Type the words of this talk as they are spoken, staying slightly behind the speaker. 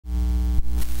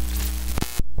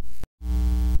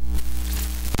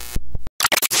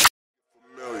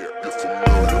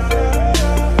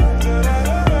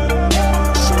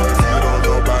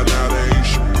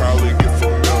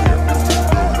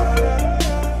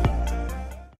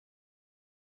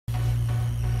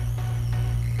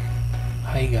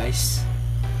guys,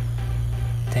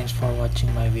 thanks for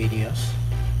watching my videos.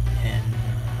 And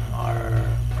our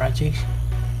project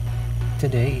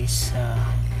today is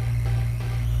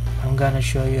I'm gonna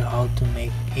show you how to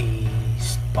make a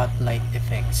spotlight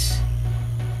effects.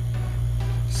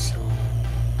 So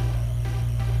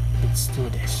let's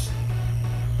do this.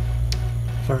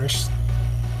 First,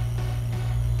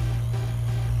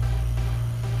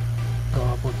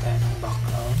 gawa po tayo ng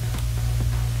background.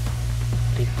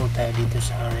 Click po tayo dito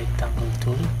sa rectangle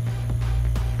tool.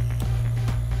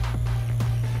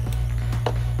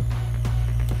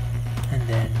 And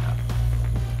then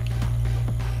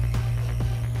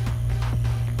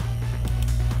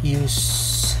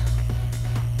use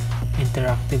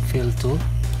interactive fill tool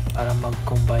para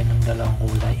mag-combine ng dalawang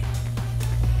kulay.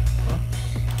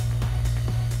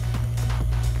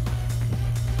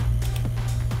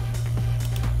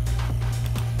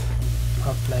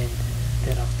 Apply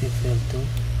interactive fill tool,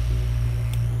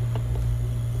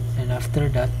 and after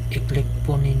that i-click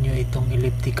po ninyo itong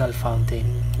elliptical fountain,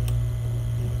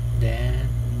 then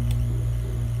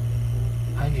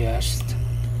adjust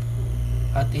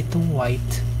at itong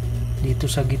white dito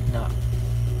sa gitna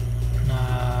na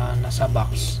nasa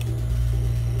box,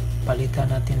 palitan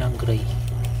natin ng gray.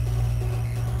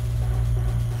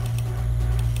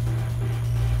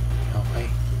 Okay,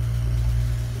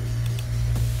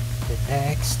 the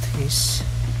next is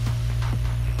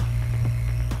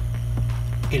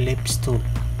ellipse tool.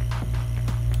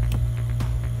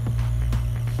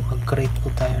 Mag-create po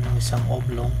tayo ng isang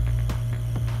oblong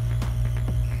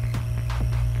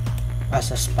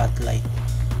as a spotlight.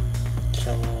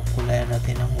 So kulayan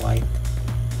natin ng white,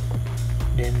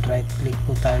 then right click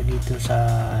po tayo dito sa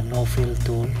no fill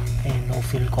tool, no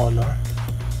fill color.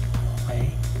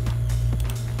 Okay,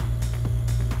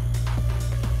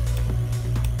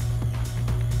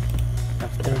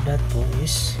 after that po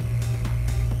is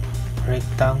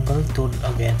rectangle tool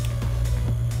again.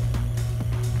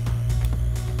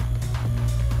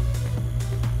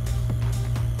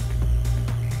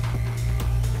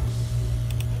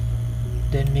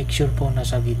 Then make sure po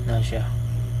nasa gitna siya.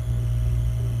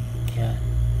 Yan.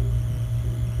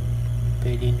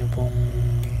 Pwede nyo pong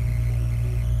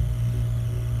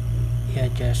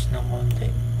i-adjust ng konti.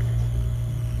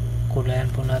 Kulayan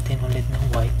po natin ulit ng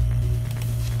white.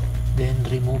 Then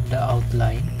remove the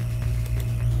outline.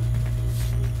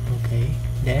 Okay,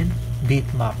 then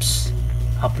bitmaps.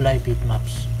 Apply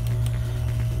bitmaps.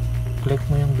 Click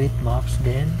mo yung bitmaps,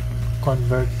 then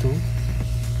convert to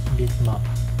bitmap.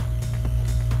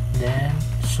 Then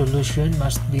solution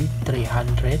must be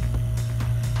 300,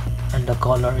 and the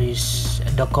color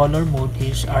mode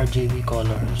is RGB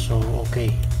color. So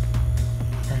okay,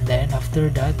 and then after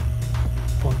that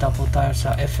punta po tayo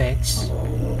sa effects,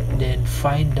 then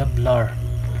find the blur,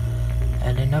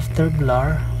 and then after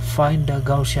blur find the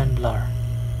Gaussian blur.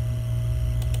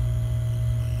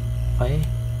 Okay,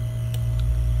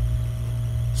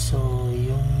 so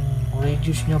yung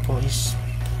radius nya po is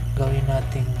gawin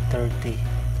natin 30.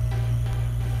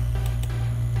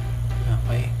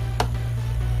 Okay,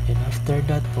 and after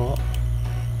that po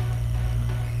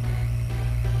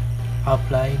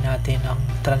apply natin ang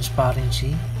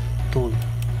transparency tool.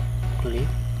 Click,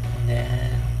 and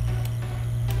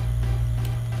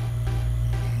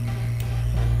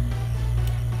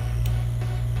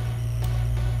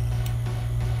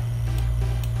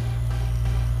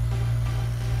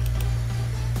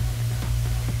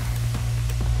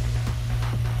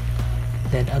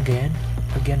then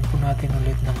again po natin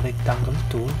ulit ng rectangle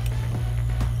tool.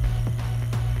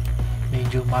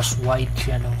 Medyo mas white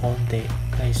siya ng konti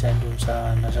kaysa dun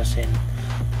sa nasa send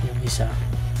yung isa.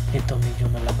 Ito medyo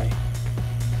malaki.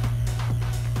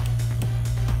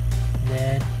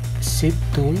 Then shift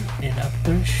tool, and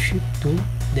after shift tool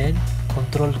then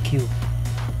control Q.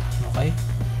 Okay,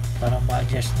 para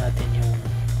ma-adjust natin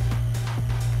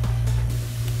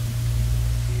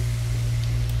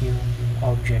yung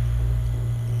object.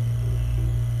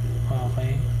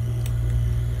 Okay,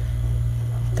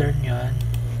 after nyan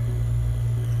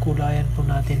kulayan po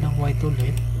natin ng white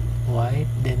ulit, white,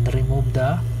 then remove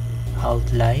the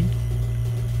outline.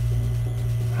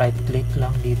 Right click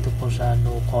lang dito po sa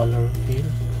no color fill.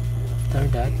 After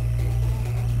that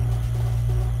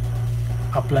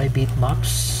apply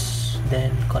bitmaps,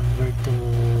 then convert to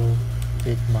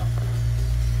bitmap.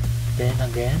 Then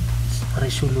again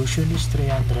resolution is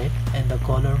 300, and the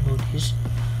color mode is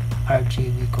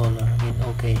RGB color.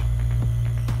 Okay,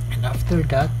 and after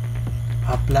that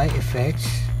apply effects,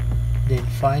 then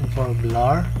find for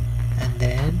blur, and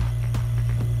then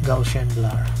Gaussian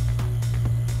blur.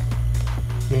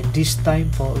 Then this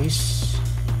time po is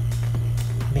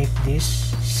make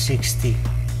this 60.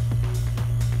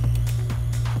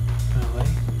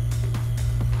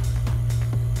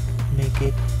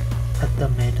 the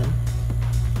metal,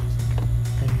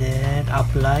 and then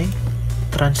apply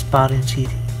transparency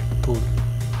tool.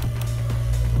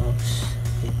 Oops,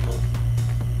 ito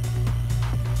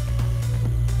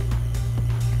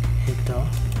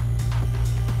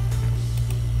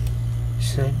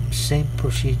same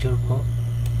procedure po.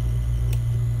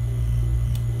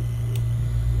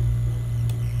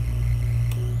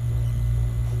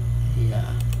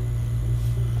 Yeah,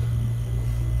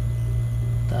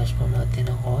 taas po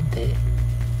natin ng konti,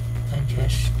 and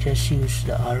just use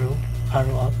the arrow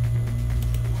up.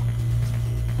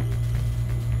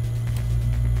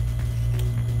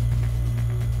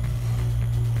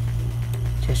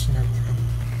 Just not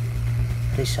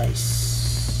precise.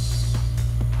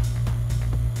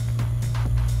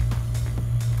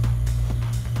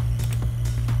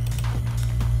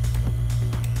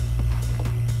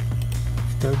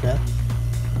 After that,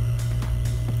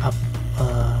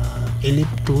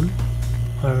 ellipse tool,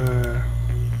 or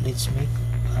let's make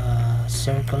a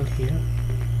circle here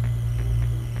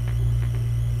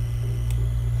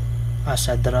as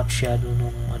a drop shadow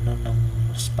ng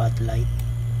spotlight.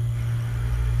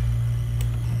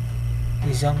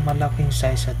 Isang malaking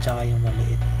size at saka yung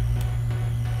maliit.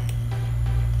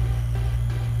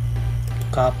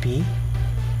 Copy.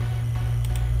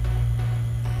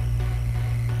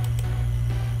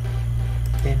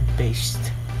 Then paste.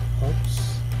 Oops.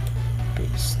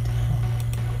 Paste.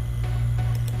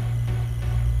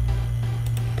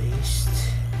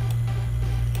 Paste.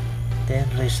 Then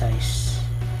resize.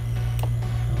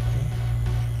 Okay.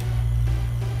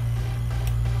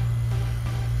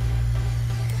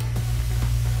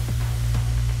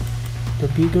 The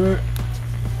bigger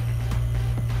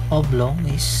oblong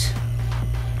is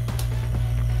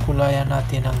kulayan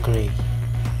natin ng gray.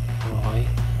 Okay.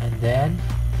 And then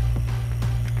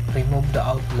remove the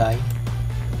outline,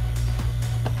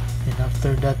 and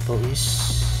after that po is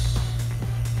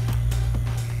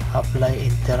apply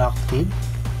interactive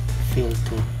fill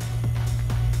tool.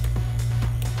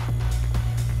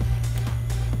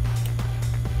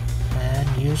 And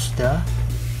use the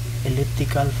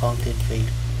elliptical fountain fill.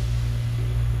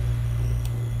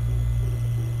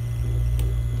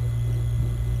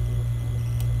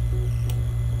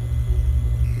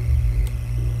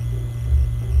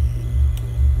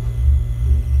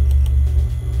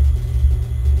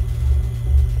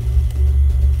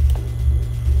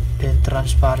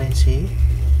 Transparency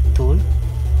tool,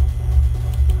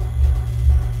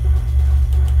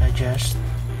 adjust,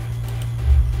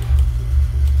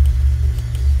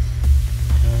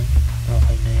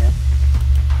 okay na yan.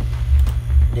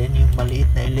 Then yung maliit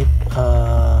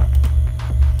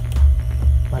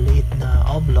na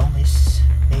oblong is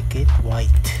make it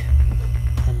white,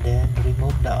 and then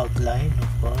remove the outline,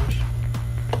 of course.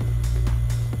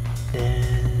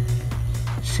 Then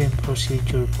same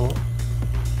procedure po,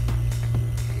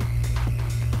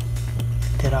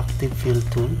 interactive fill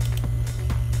tool,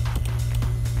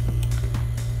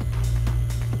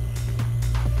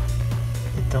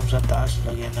 itong sa taas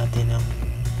lagyan natin ng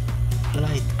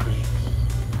light gray,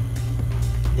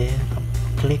 then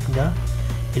click the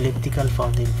elliptical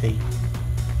fountain fill,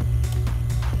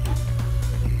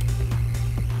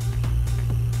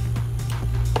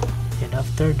 and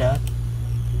after that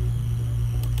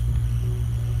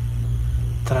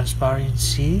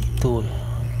transparency tool,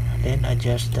 then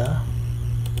adjust the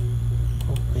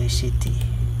opacity.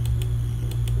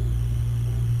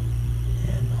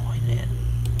 Ayan, okay na yan.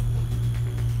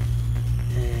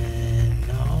 And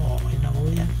now, okay na po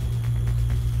yan.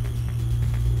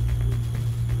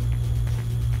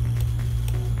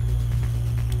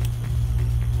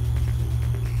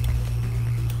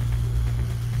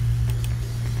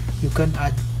 You can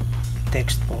add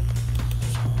text po.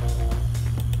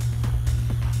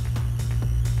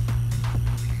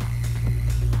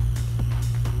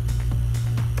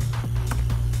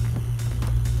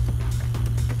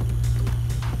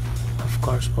 Of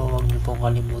course po, huwag niyo pong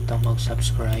kalimutang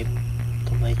mag-subscribe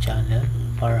to my channel,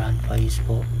 Farhan Fayez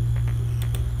po.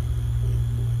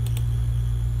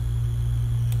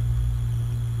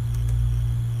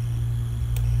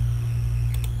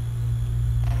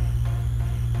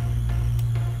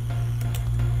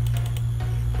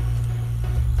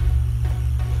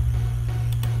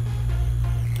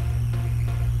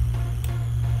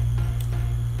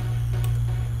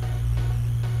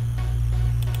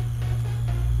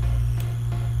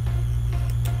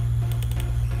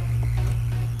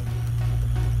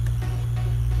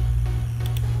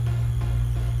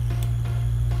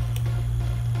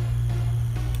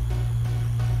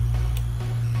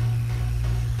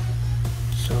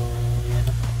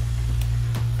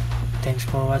 Thanks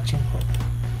for watching po.